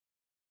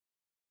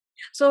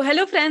So,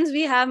 hello friends,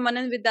 we have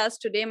Manan with us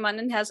today.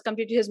 Manan has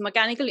completed his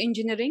mechanical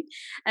engineering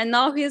and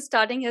now he is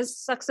starting his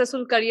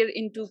successful career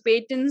into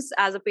patents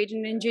as a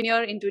patent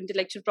engineer into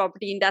intellectual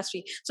property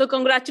industry. So,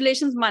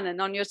 congratulations, Manan,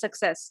 on your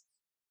success.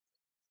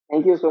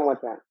 Thank you so much,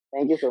 ma'am.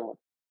 Thank you so much.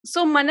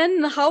 So,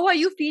 Manan, how are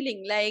you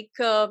feeling?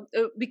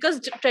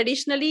 Because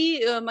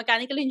traditionally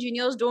mechanical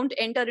engineers don't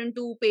enter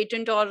into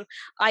patent or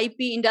IP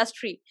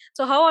industry.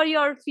 So, how are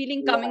you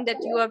feeling coming that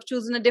you have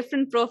chosen a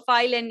different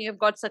profile and you have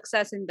got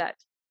success in that?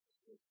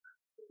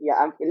 Yeah,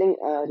 I'm feeling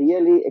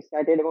really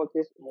excited about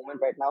this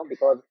moment right now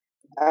because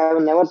I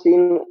have never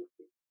seen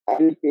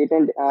any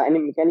any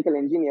mechanical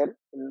engineer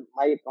in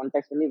my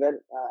context anywhere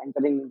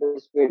entering into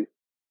this field.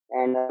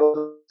 And I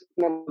was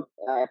thinking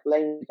about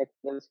applying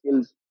technical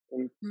skills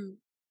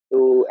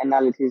into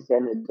analysis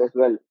and as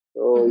well.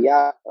 So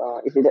yeah,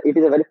 it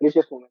is a very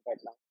precious moment right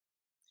now.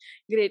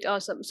 Great,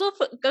 awesome. So,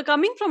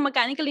 coming from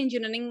mechanical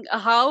engineering,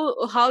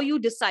 how you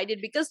decided?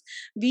 Because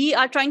we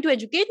are trying to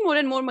educate more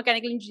and more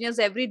mechanical engineers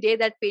every day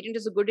that patent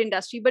is a good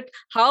industry. But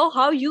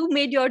how you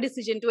made your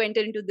decision to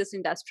enter into this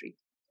industry?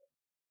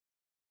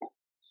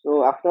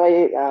 So after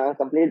I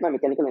completed my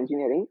mechanical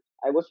engineering,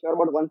 I was sure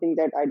about one thing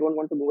that I don't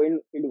want to go in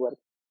field work.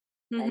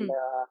 And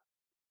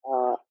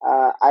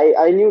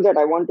I knew that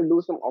I want to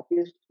do some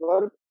office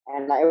work,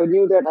 and I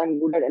knew that I'm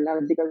good at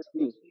analytical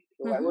skills.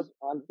 So I was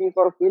looking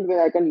for a field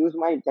where I can use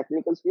my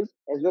technical skills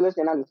as well as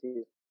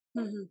analysis.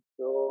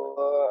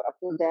 So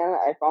after that,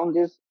 I found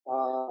this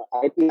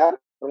IPR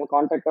from a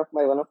contact of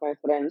one of my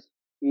friends.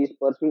 He is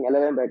pursuing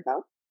LLM right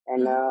now,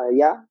 and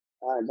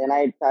then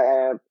I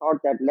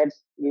thought that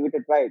let's give it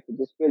a try to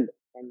this field,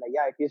 and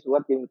yeah, it is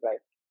worth giving a try.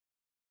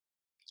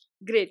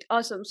 Great,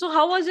 awesome. So,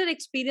 how was your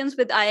experience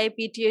with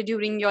IIPTA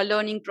during your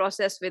learning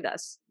process with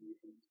us?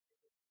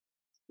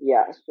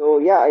 Yeah, so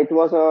yeah, it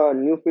was a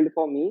new field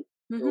for me.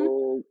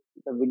 So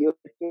the video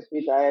lectures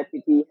which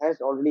IIPT has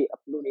already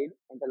uploaded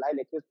and the live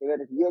lectures, they were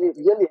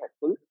really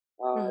helpful.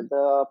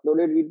 The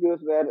uploaded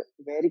videos were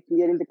very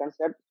clear in the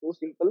concept, so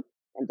simple,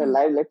 and the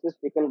live lectures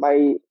taken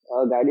by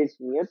guided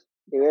seniors,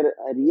 they were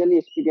really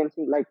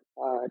experiencing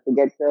to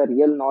get the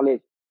real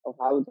knowledge of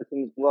how the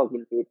things work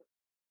in it.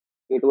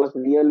 It was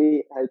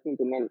really helping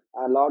to me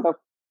a lot of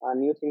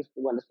new things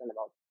to understand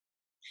about.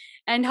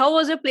 And how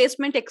was your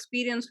placement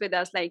experience with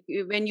us? Like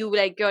when you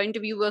your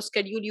interview was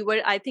scheduled,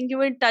 I think you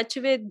were in touch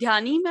with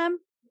Dhyani ma'am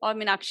or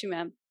Minakshi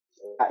ma'am.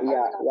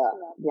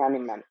 Yeah,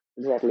 ma'am,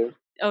 exactly.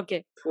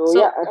 Okay. So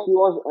yeah, she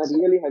was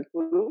really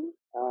helpful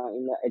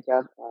in the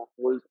HR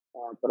whole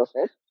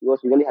process. She was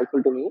really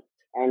helpful to me,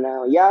 and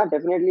yeah,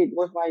 definitely it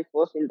was my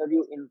first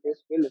interview in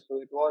this field.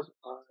 So it was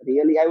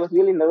I was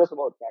really nervous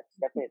about that.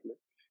 Definitely.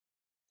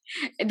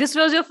 This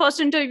was your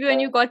first interview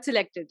and you got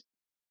selected.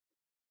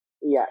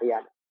 Yeah.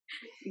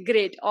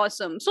 Great,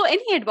 awesome. So,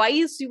 any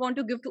advice you want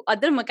to give to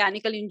other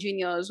mechanical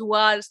engineers who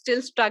are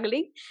still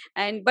struggling,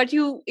 and but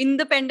you in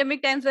the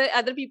pandemic times where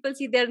other people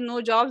see there are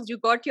no jobs, you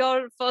got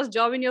your first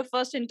job in your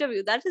first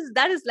interview. That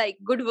is like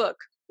good work.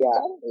 Yeah.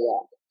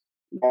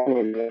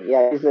 Definitely.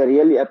 Yeah, it's a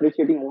really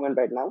appreciating moment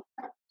right now.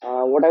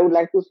 What I would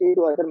like to say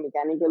to other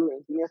mechanical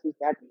engineers is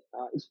that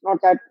it's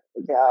not that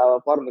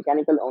for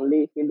mechanical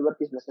only field work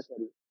is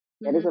necessary.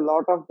 There is a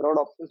lot of broad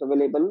options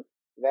available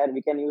where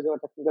we can use our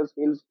technical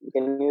skills, we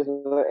can use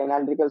our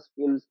analytical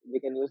skills, we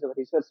can use our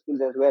research skills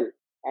as well.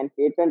 And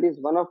patent is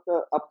one of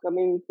the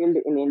upcoming field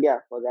in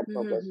India for that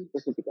purpose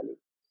specifically.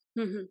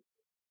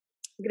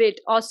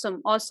 Great,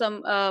 awesome,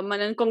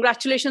 Manan.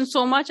 Congratulations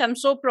so much. I'm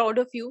so proud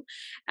of you,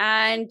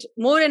 and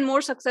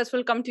more success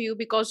will come to you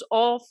because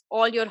of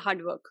all your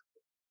hard work.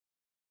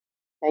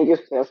 Thank you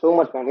so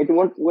much, ma'am. It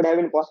would have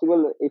been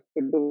possible if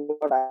it was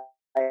what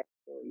I.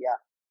 So yeah,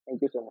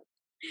 thank you so much.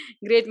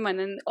 Great,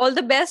 Manan. All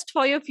the best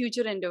for your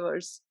future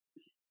endeavors.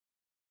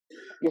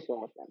 Thank you so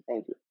much, ma'am.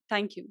 Thank you.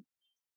 Thank you.